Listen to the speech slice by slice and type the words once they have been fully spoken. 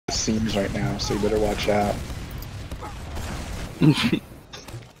seams right now, so you better watch out.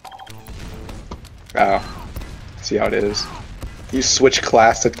 Oh, see how it is. You switch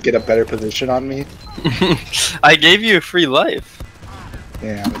class to get a better position on me? I gave you a free life.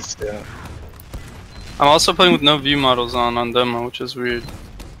 Yeah, but still. I'm also playing with no view models on demo, which is weird.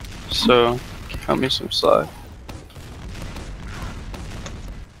 So, cut me some slack.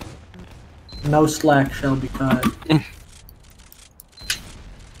 No slack shall be cut.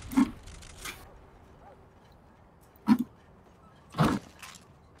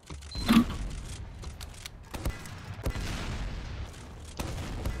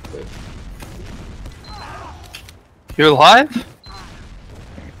 You're live?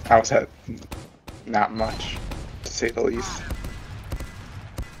 I was at not much, to say the least.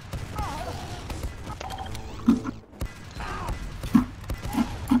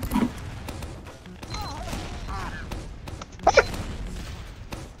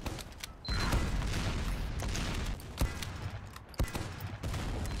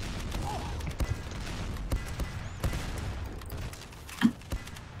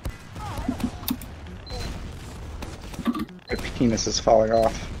 My penis is falling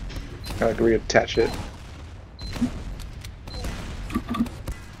off. Gotta reattach it.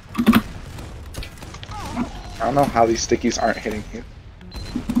 I don't know how these stickies aren't hitting you.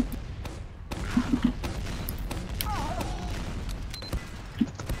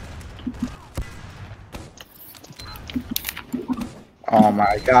 Oh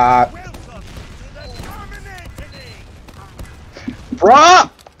my god. Bruh!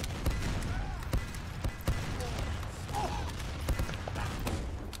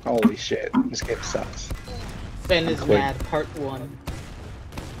 Holy shit, this game sucks. Ben is mad, part 1.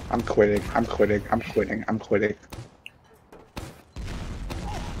 I'm quitting, I'm quitting, I'm quitting, I'm quitting.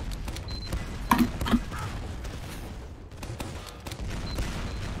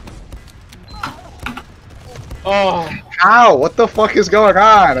 Oh! How? What the fuck is going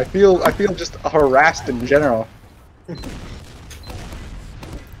on? I feel just harassed in general.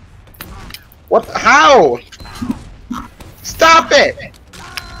 What? How? Stop it!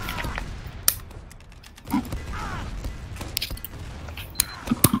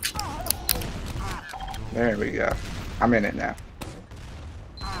 There we go. I'm in it now.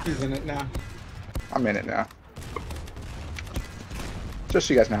 He's in it now. I'm in it now. Just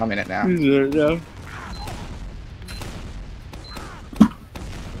so you guys know, I'm in it now. He's in it now.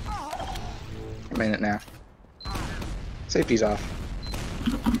 I'm in it now. Safety's off.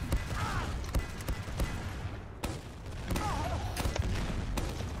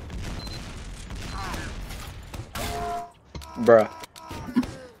 Bruh.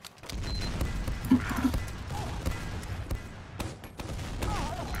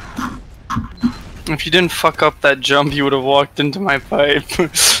 If you didn't fuck up that jump, you would have walked into my pipe. You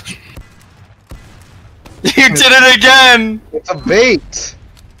did it again! It's a bait!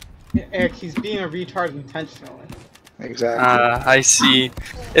 Eric, he's being a retard intentionally. Exactly. I see.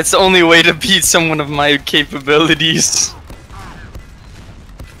 It's the only way to beat someone of my capabilities.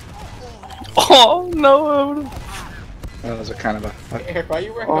 Oh no! That was a kind of a... Eric, why are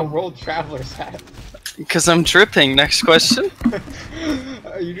you wearing a World Traveler's hat? Because I'm dripping. Next question.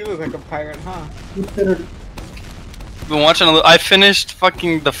 You do look like a pirate, huh? Been watching a little. I finished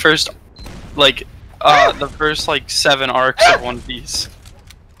fucking the first, like, the first like 7 arcs of One Piece.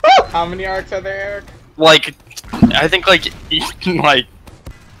 How many arcs are there, Eric? Like, I think like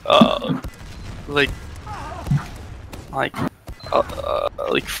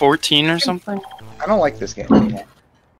 14 or something. I don't like this game anymore.